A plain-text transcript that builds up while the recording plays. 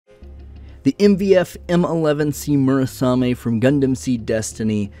The MVF-M11C Murasame from Gundam Seed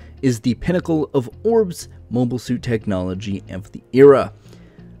Destiny is the pinnacle of Orb's mobile suit technology of the era.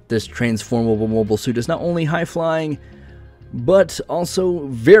 This transformable mobile suit is not only high-flying, but also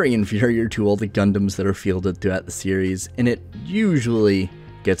very inferior to all the Gundams that are fielded throughout the series, and it usually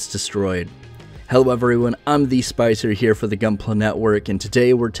gets destroyed. Hello everyone, I'm the Spicer here for the Gunpla network, and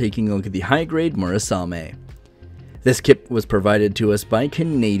today we're taking a look at the high-grade Murasame. This kit was provided to us by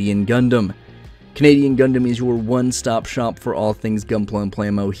Canadian Gundam. Canadian Gundam is your one-stop shop for all things Gunpla and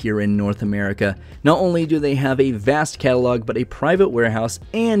Plamo here in North America. Not only do they have a vast catalog, but a private warehouse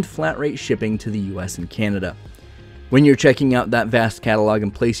and flat-rate shipping to the US and Canada. When you're checking out that vast catalog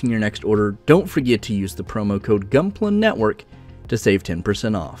and placing your next order, don't forget to use the promo code Gunpla Network to save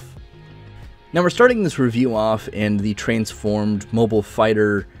 10% off. Now we're starting this review off in the transformed mobile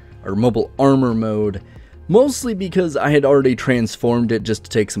fighter or mobile armor mode, mostly because I had already transformed it just to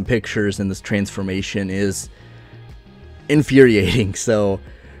take some pictures, and this transformation is infuriating, so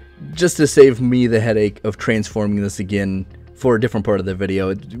just to save me the headache of transforming this again for a different part of the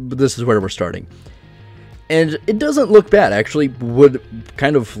video, this is where we're starting. And it doesn't look bad. Actually would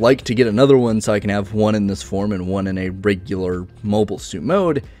kind of like to get another one so I can have one in this form and one in a regular mobile suit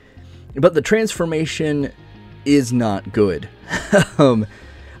mode, but the transformation is not good.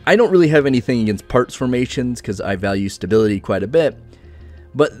 I don't really have anything against parts formations because I value stability quite a bit,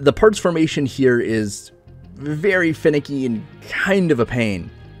 but the parts formation here is very finicky and kind of a pain.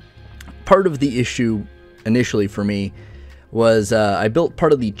 Part of the issue initially for me was I built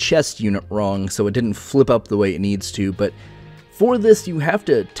part of the chest unit wrong, so it didn't flip up the way it needs to, but for this you have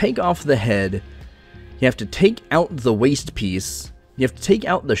to take off the head, you have to take out the waist piece, you have to take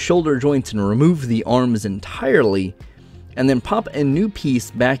out the shoulder joints and remove the arms entirely, and then pop a new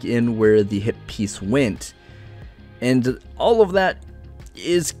piece back in where the hip piece went. And all of that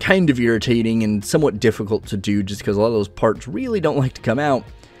is kind of irritating and somewhat difficult to do just because a lot of those parts really don't like to come out.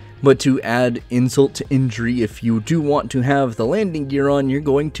 But to add insult to injury, if you do want to have the landing gear on, you're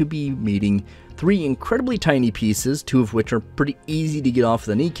going to be meeting 3 incredibly tiny pieces, 2 of which are pretty easy to get off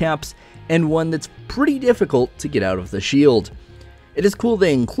the kneecaps, and one that's pretty difficult to get out of the shield. It is cool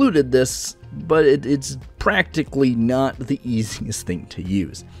they included this, but it's practically not the easiest thing to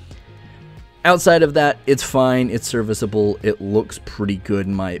use. Outside of that, it's fine, it's serviceable, it looks pretty good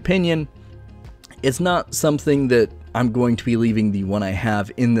in my opinion. It's not something that I'm going to be leaving the one I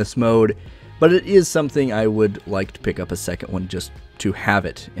have in this mode, but it is something I would like to pick up a second one just to have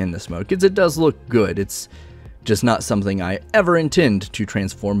it in this mode, because it does look good. It's just not something I ever intend to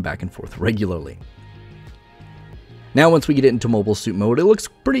transform back and forth regularly. Now once we get into mobile suit mode, it looks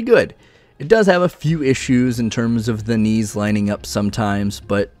pretty good. It does have a few issues in terms of the knees lining up sometimes,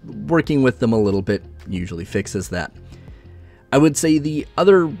 but working with them a little bit usually fixes that. I would say the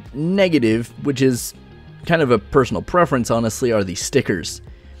other negative, which is kind of a personal preference honestly, are the stickers.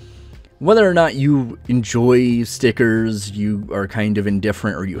 Whether or not you enjoy stickers, you are kind of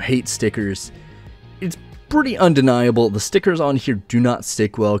indifferent, or you hate stickers, it's pretty undeniable. The stickers on here do not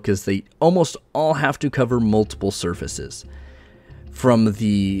stick well because they almost all have to cover multiple surfaces. From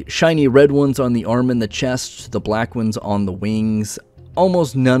the shiny red ones on the arm and the chest to the black ones on the wings,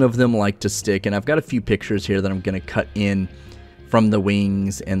 almost none of them like to stick, and I've got a few pictures here that I'm going to cut in from the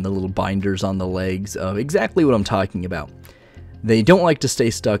wings and the little binders on the legs of exactly what I'm talking about. They don't like to stay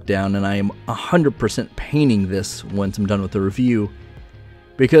stuck down, and I am 100% painting this once I'm done with the review,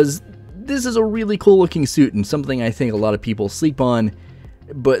 because this is a really cool looking suit and something I think a lot of people sleep on.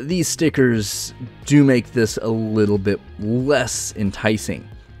 But these stickers do make this a little bit less enticing.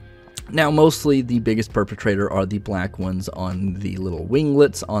 Now, mostly the biggest perpetrator are the black ones on the little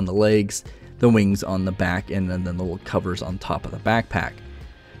winglets on the legs, the wings on the back, and then the little covers on top of the backpack.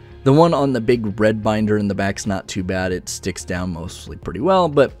 The one on the big red binder in the back's not too bad. It sticks down mostly pretty well,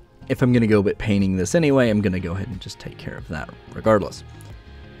 but if I'm going to go with painting this anyway, I'm going to go ahead and just take care of that regardless.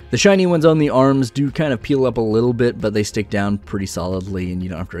 The shiny ones on the arms do kind of peel up a little bit, but they stick down pretty solidly and you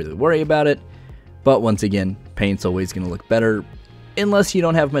don't have to really worry about it. But once again, paint's always going to look better, unless you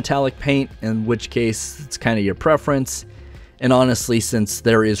don't have metallic paint, in which case it's kind of your preference. And honestly, since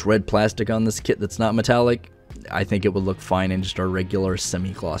there is red plastic on this kit that's not metallic, I think it would look fine in just a regular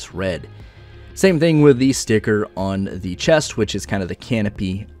semi-gloss red. Same thing with the sticker on the chest, which is kind of the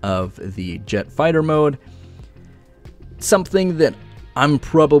canopy of the jet fighter mode. Something that I'm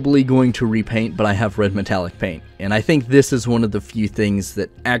probably going to repaint, but I have red metallic paint, and I think this is one of the few things that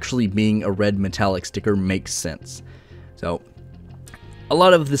actually being a red metallic sticker makes sense. So, a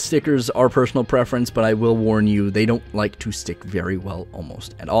lot of the stickers are personal preference, but I will warn you, they don't like to stick very well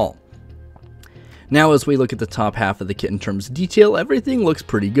almost at all. Now as we look at the top half of the kit in terms of detail, everything looks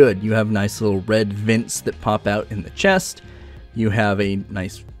pretty good. You have nice little red vents that pop out in the chest. You have a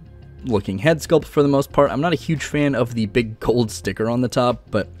nice looking head sculpt for the most part. I'm not a huge fan of the big gold sticker on the top,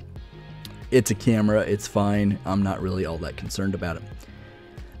 but it's a camera, it's fine. I'm not really all that concerned about it.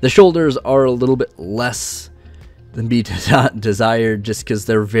 The shoulders are a little bit less than be desired just because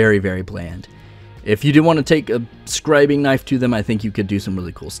they're very, very bland. If you do want to take a scribing knife to them, I think you could do some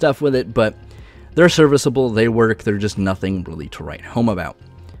really cool stuff with it, but they're serviceable, they work, they're just nothing really to write home about.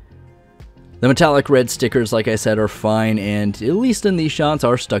 The metallic red stickers, like I said, are fine, and at least in these shots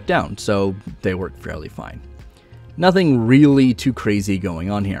are stuck down, so they work fairly fine. Nothing really too crazy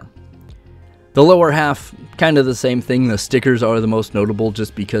going on here. The lower half, kind of the same thing. The stickers are the most notable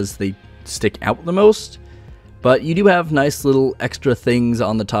just because they stick out the most, but you do have nice little extra things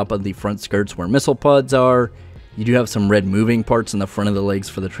on the top of the front skirts where missile pods are. You do have some red moving parts in the front of the legs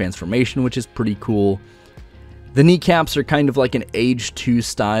for the transformation, which is pretty cool. The kneecaps are kind of like an Age 2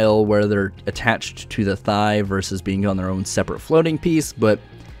 style where they're attached to the thigh versus being on their own separate floating piece, but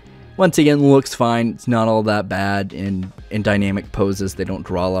once again, looks fine. It's not all that bad. In dynamic poses, they don't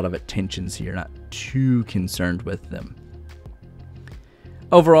draw a lot of attention, so you're not too concerned with them.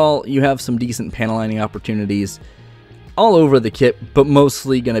 Overall, you have some decent panel lining opportunities all over the kit, but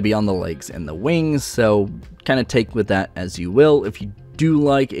mostly going to be on the legs and the wings, so kind of take with that as you will. If you do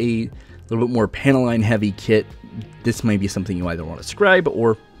like a little bit more panel line heavy kit, this may be something you either want to scribe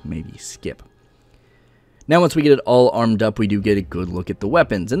or maybe skip. Now once we get it all armed up, we do get a good look at the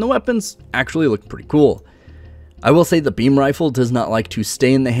weapons, and the weapons actually look pretty cool. I will say the beam rifle does not like to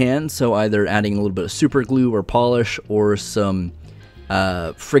stay in the hand, so either adding a little bit of super glue or polish or some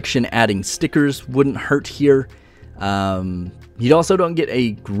friction adding stickers wouldn't hurt here. You also don't get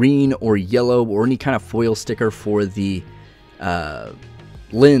a green or yellow or any kind of foil sticker for the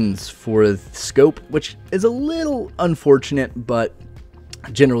lens for the scope, which is a little unfortunate, but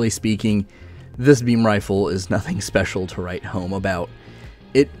generally speaking, this beam rifle is nothing special to write home about.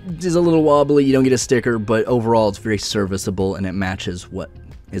 It is a little wobbly, you don't get a sticker, but overall it's very serviceable and it matches what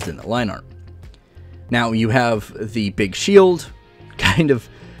is in the line art. Now you have the big shield, kind of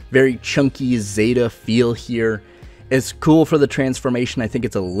very chunky Zeta feel here. It's cool for the transformation. I think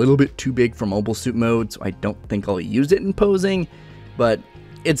it's a little bit too big for mobile suit mode, so I don't think I'll use it in posing, but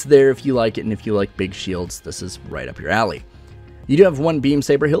it's there if you like it, and if you like big shields, this is right up your alley. You do have one beam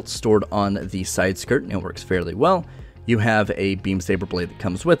saber hilt stored on the side skirt, and it works fairly well. You have a beam saber blade that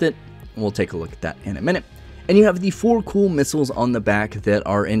comes with it. We'll take a look at that in a minute. And you have the 4 cool missiles on the back that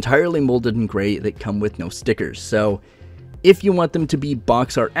are entirely molded in gray that come with no stickers. So if you want them to be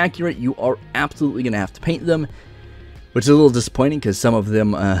box art accurate, you are absolutely going to have to paint them, which is a little disappointing because some of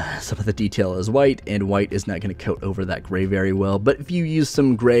them, some of the detail is white, and white is not going to coat over that gray very well. But if you use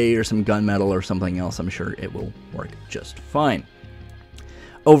some gray or some gunmetal or something else, I'm sure it will work just fine.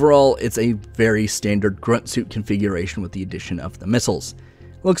 Overall, it's a very standard grunt suit configuration with the addition of the missiles.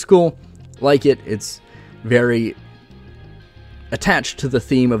 Looks cool, like it. It's very attached to the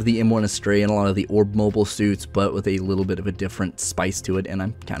theme of the M1 Astray and a lot of the Orb mobile suits, but with a little bit of a different spice to it, and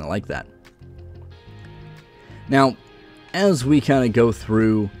I'm kind of like that. Now, as we kind of go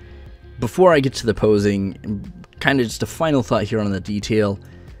through, before I get to the posing, kind of just a final thought here on the detail,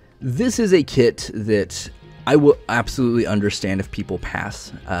 this is a kit that I will absolutely understand if people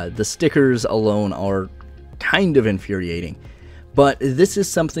pass. The stickers alone are kind of infuriating, but this is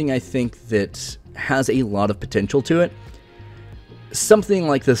something I think that has a lot of potential to it. Something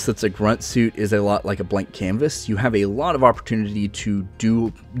like this that's a grunt suit is a lot like a blank canvas. You have a lot of opportunity to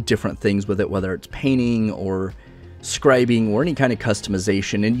do different things with it, whether it's painting or scribing or any kind of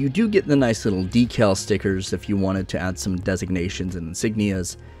customization, and you do get the nice little decal stickers if you wanted to add some designations and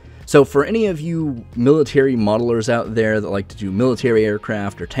insignias. So for any of you military modelers out there that like to do military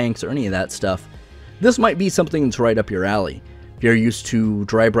aircraft or tanks or any of that stuff, this might be something that's right up your alley. If you're used to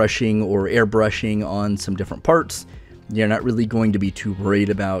dry brushing or airbrushing on some different parts, you're not really going to be too worried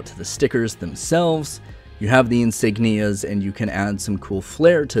about the stickers themselves. You have the insignias, and you can add some cool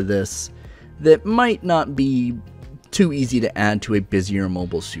flair to this that might not be too easy to add to a busier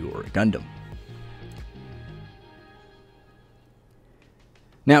mobile suit or a Gundam.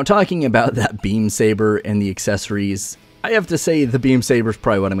 Now, talking about that beam saber and the accessories, I have to say the beam saber is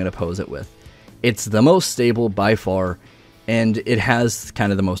probably what I'm going to pose it with. It's the most stable by far, and it has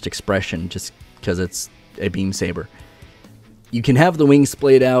kind of the most expression just because it's a beam saber. You can have the wings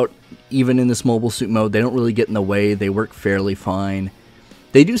splayed out, even in this mobile suit mode. They don't really get in the way. They work fairly fine.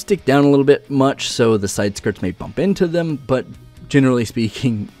 They do stick down a little bit much, so the side skirts may bump into them, but generally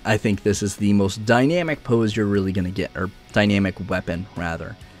speaking, I think this is the most dynamic pose you're really going to get, or dynamic weapon,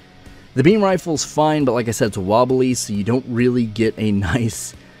 rather. The beam rifle's fine, but like I said, it's wobbly, so you don't really get a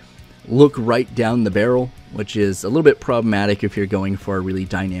nice look right down the barrel, which is a little bit problematic if you're going for a really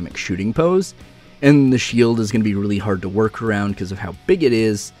dynamic shooting pose. And the shield is going to be really hard to work around because of how big it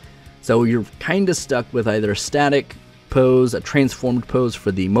is. So you're kind of stuck with either a static pose, a transformed pose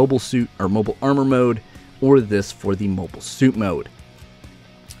for the mobile suit or mobile armor mode, or this for the mobile suit mode.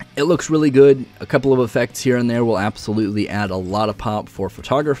 It looks really good. A couple of effects here and there will absolutely add a lot of pop for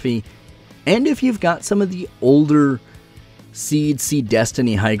photography. And if you've got some of the older Seed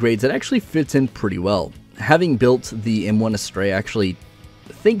Destiny high grades, it actually fits in pretty well. Having built the M1 Astray, I actually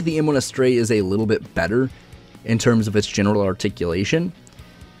think the M1 Astray is a little bit better in terms of its general articulation,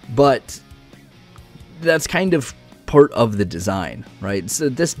 but that's kind of part of the design, right? So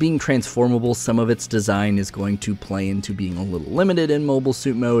this being transformable, some of its design is going to play into being a little limited in mobile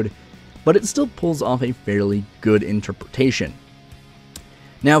suit mode, but it still pulls off a fairly good interpretation.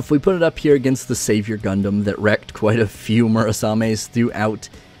 Now, if we put it up here against the Savior Gundam that wrecked quite a few Murasames throughout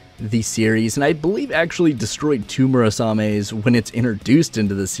the series, and I believe actually destroyed 2 Murasames when it's introduced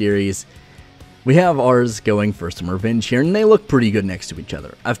into the series, we have ours going for some revenge here, and they look pretty good next to each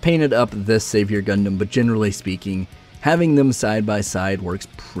other. I've painted up this Savior Gundam, but generally speaking, having them side by side works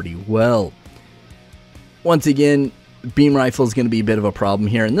pretty well. Once again, beam rifle is going to be a bit of a problem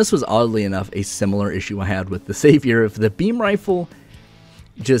here, and this was oddly enough a similar issue I had with the Savior. If the beam rifle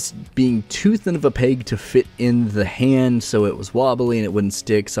just being too thin of a peg to fit in the hand, so it was wobbly and it wouldn't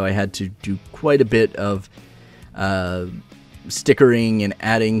stick, so I had to do quite a bit of stickering and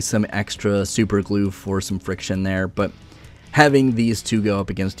adding some extra super glue for some friction there. But having these two go up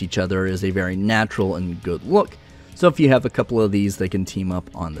against each other is a very natural and good look. So if you have a couple of these, they can team up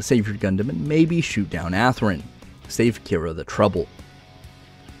on the Savior Gundam and maybe shoot down Atherin. Save Kira the trouble.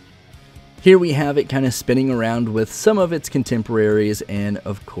 Here we have it kind of spinning around with some of its contemporaries and,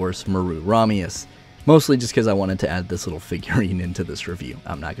 of course, Maru Ramius. Mostly just because I wanted to add this little figurine into this review,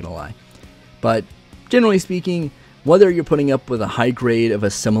 I'm not going to lie. But generally speaking, whether you're putting up with a high grade of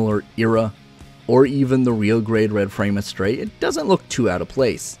a similar era, or even the real grade Red Frame Astray, it doesn't look too out of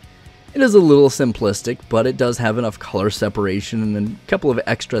place. It is a little simplistic, but it does have enough color separation and a couple of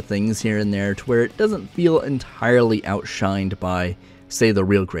extra things here and there to where it doesn't feel entirely outshined by, say, the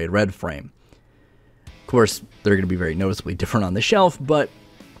real grade Red Frame. Of course, they're going to be very noticeably different on the shelf, but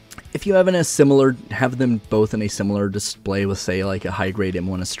if you have them both in a similar display with, say, like a high grade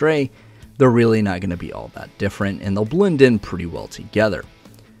M1 Astray, they're really not going to be all that different, and they'll blend in pretty well together.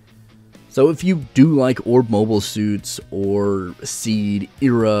 So if you do like Orb mobile suits or Seed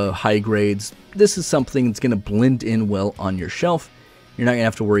era high grades, this is something that's going to blend in well on your shelf. You're not going to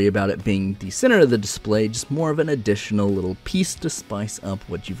have to worry about it being the center of the display, just more of an additional little piece to spice up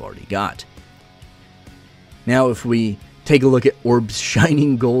what you've already got. Now if we take a look at Orb's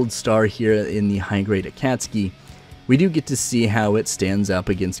shining gold star here in the high grade Akatsuki, we do get to see how it stands up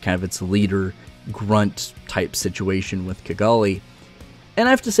against kind of its leader Grunt type situation with Kigali. And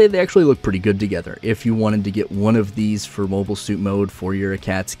I have to say they actually look pretty good together. If you wanted to get one of these for mobile suit mode for your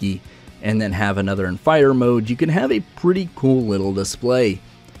Akatsuki and then have another in fire mode, you can have a pretty cool little display.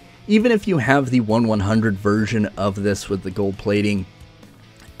 Even if you have the 1/100 version of this with the gold plating,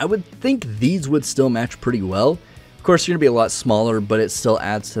 I would think these would still match pretty well. Of course, you're going to be a lot smaller, but it still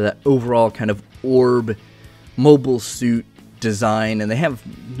adds to that overall kind of Orb mobile suit design, and they have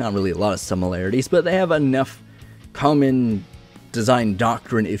not really a lot of similarities, but they have enough common design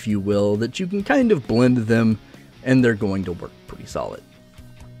doctrine, if you will, that you can kind of blend them and they're going to work pretty solid.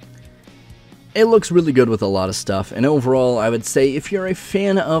 It looks really good with a lot of stuff, and overall I would say if you're a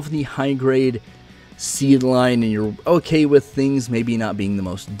fan of the high grade Seed line and you're okay with things maybe not being the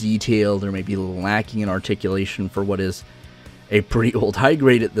most detailed or maybe a little lacking in articulation for what is a pretty old high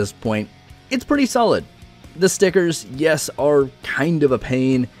grade at this point, it's pretty solid. The stickers, yes, are kind of a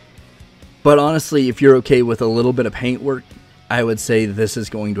pain, but honestly, if you're okay with a little bit of paint work, I would say this is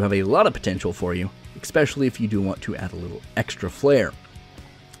going to have a lot of potential for you, especially if you do want to add a little extra flair.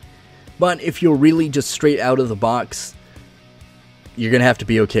 But if you're really just straight out of the box, you're going to have to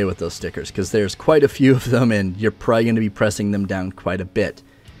be okay with those stickers, because there's quite a few of them and you're probably going to be pressing them down quite a bit.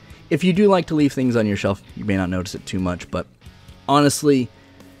 If you do like to leave things on your shelf, you may not notice it too much, but honestly,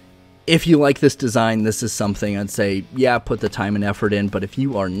 if you like this design, this is something I'd say, yeah, put the time and effort in. But if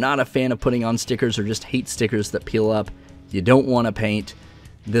you are not a fan of putting on stickers or just hate stickers that peel up, you don't want to paint,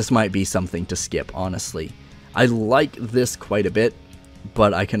 this might be something to skip, honestly. I like this quite a bit,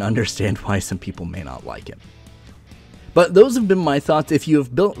 but I can understand why some people may not like it. But those have been my thoughts. If you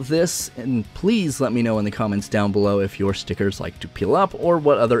have built this, and please let me know in the comments down below if your stickers like to peel up or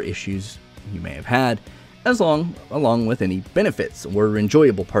what other issues you may have had. along with any benefits or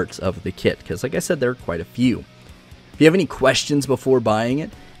enjoyable parts of the kit, because like I said, there are quite a few. If you have any questions before buying it,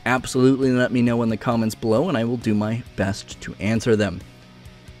 absolutely let me know in the comments below, and I will do my best to answer them.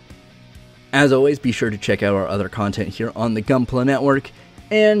 As always, be sure to check out our other content here on the Gunpla Network,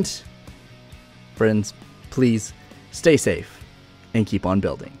 and friends, please stay safe and keep on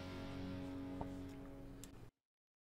building.